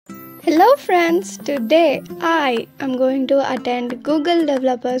Hello friends, today I am going to attend Google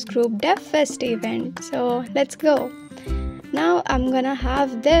Developers Group Devfest event. So let's go. Now I'm gonna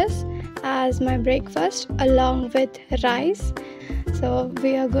have this as my breakfast along with rice. So I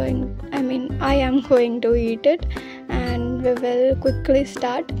am going to eat it and we will quickly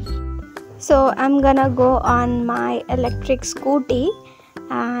start. So I'm gonna go on my electric scooty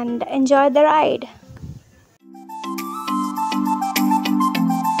and enjoy the ride.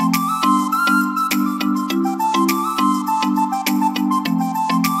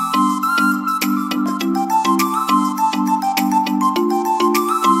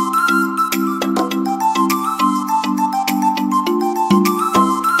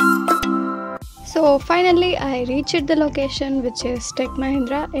 So finally I reached the location, which is Tech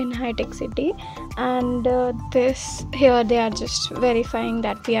Mahindra in High Tech City, and here they are just verifying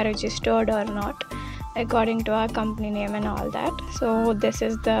that we are registered or not according to our company name and all that. So this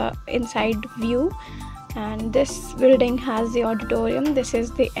is the inside view, and this building has the auditorium. This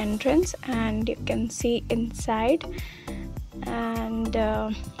is the entrance and you can see inside, and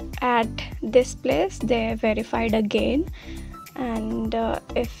at this place they verified again. And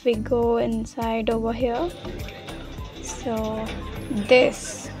if we go inside over here, so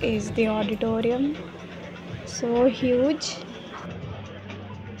this is the auditorium, so huge.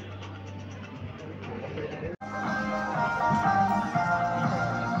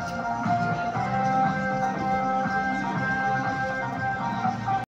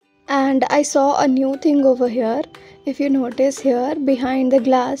 And I saw a new thing over here. If you notice here behind the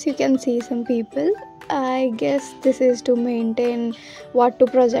glass, you can see some people. I guess this is to maintain what to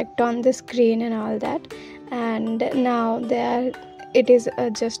project on the screen and all that. And now it is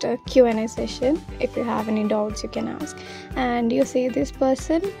just a Q&A session. If you have any doubts, you can ask. And you see this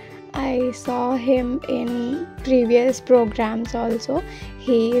person, I saw him in previous programs also.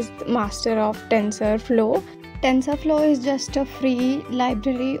 He is master of TensorFlow. TensorFlow is just a free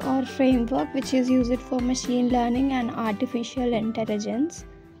library or framework which is used for machine learning and artificial intelligence.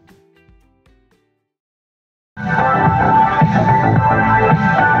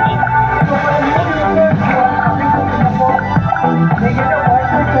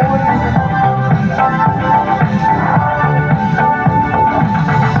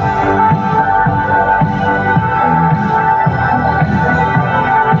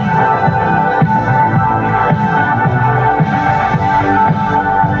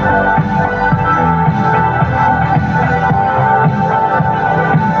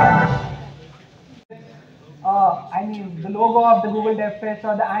 The logo of the Google Devfest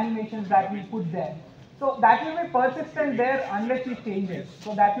or the animations that we put there. So that will be persistent there unless we change it.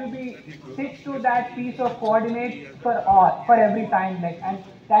 So that will be stitched to that piece of coordinates for every time, and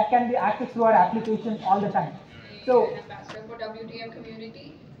that can be accessed through our application all the time. So ambassador for WTM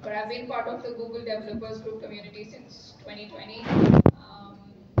community, but I've been part of the Google Developers Group community since 2020.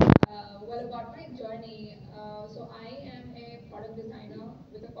 Well, about my journey, so I am a product designer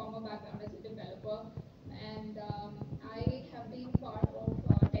with a former background as a developer, and I have been part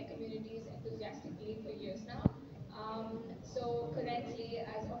of tech communities enthusiastically for years now. So currently,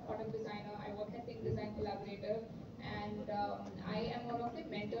 as a product designer, I work at Think Design Collaborator, and I am one of the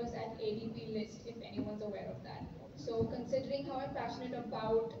mentors at ADP List, if anyone's aware of that. So considering how I'm passionate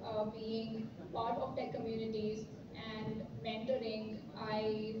about being part of tech communities and mentoring,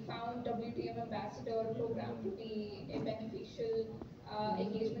 I found WTM Ambassador program to be a beneficial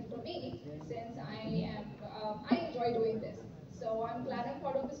engagement for me, since I enjoy doing this. So I'm glad I'm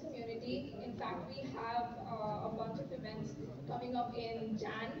part of this community. In fact, we have a bunch of events coming up in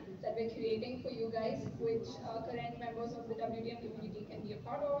Jan that we're creating for you guys, which current members of the WTM community can be a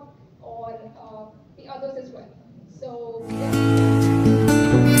part of, or the others as well. So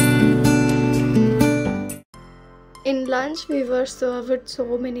In lunch, we were served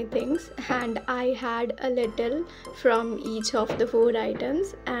so many things, and I had a little from each of the food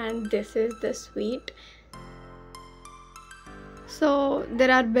items, and this is the sweet. So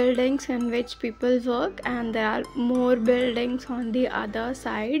there are buildings in which people work, and there are more buildings on the other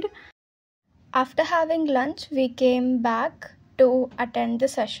side. After having lunch, we came back to attend the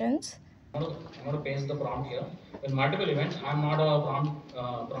sessions. I'm going to paste the prompt here. In multiple events, I'm not a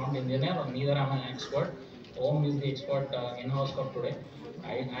prompt engineer, or neither am I an expert. Om is the expert in-house for today.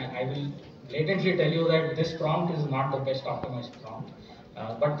 I will blatantly tell you that this prompt is not the best optimized prompt,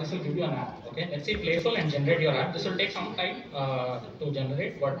 but this will give you an app. Okay, let's say playful and generate your app. This will take some time to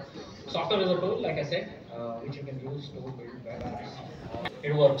generate, but software is a tool, like I said, which you can use to build web apps.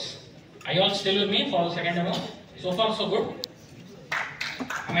 It works. Are you all still with me for the second demo? So far, so good.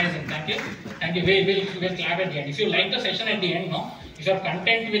 Amazing, thank you. Thank you. We'll clap at the end. If you like the session at the end, no, If you are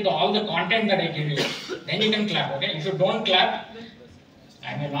content with all the content that I give you, then you can clap, okay? If you don't clap,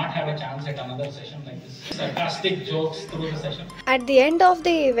 I may not have a chance at another session like this. Sarcastic jokes through the session. At the end of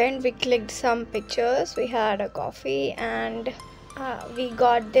the event, we clicked some pictures, we had a coffee, and we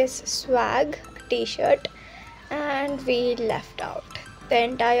got this swag t-shirt, and we left out. The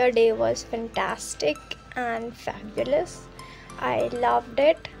entire day was fantastic and fabulous. I loved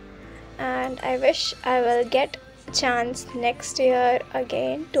it, and I wish I will get a chance next year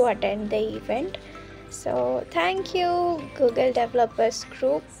again to attend the event. So thank you Google Developers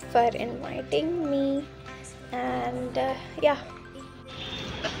Group for inviting me, and yeah.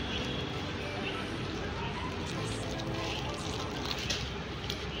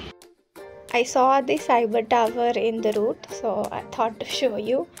 I saw the cyber tower in the route, so I thought to show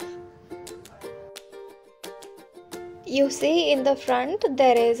you. You see in the front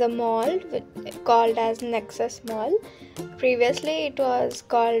there is a mall called as Nexus Mall. Previously it was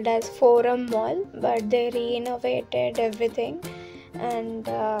called as Forum Mall, but they renovated everything, and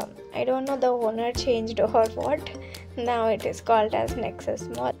I don't know the owner changed or what. Now it is called as Nexus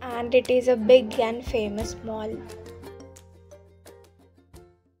Mall, and it is a big and famous mall.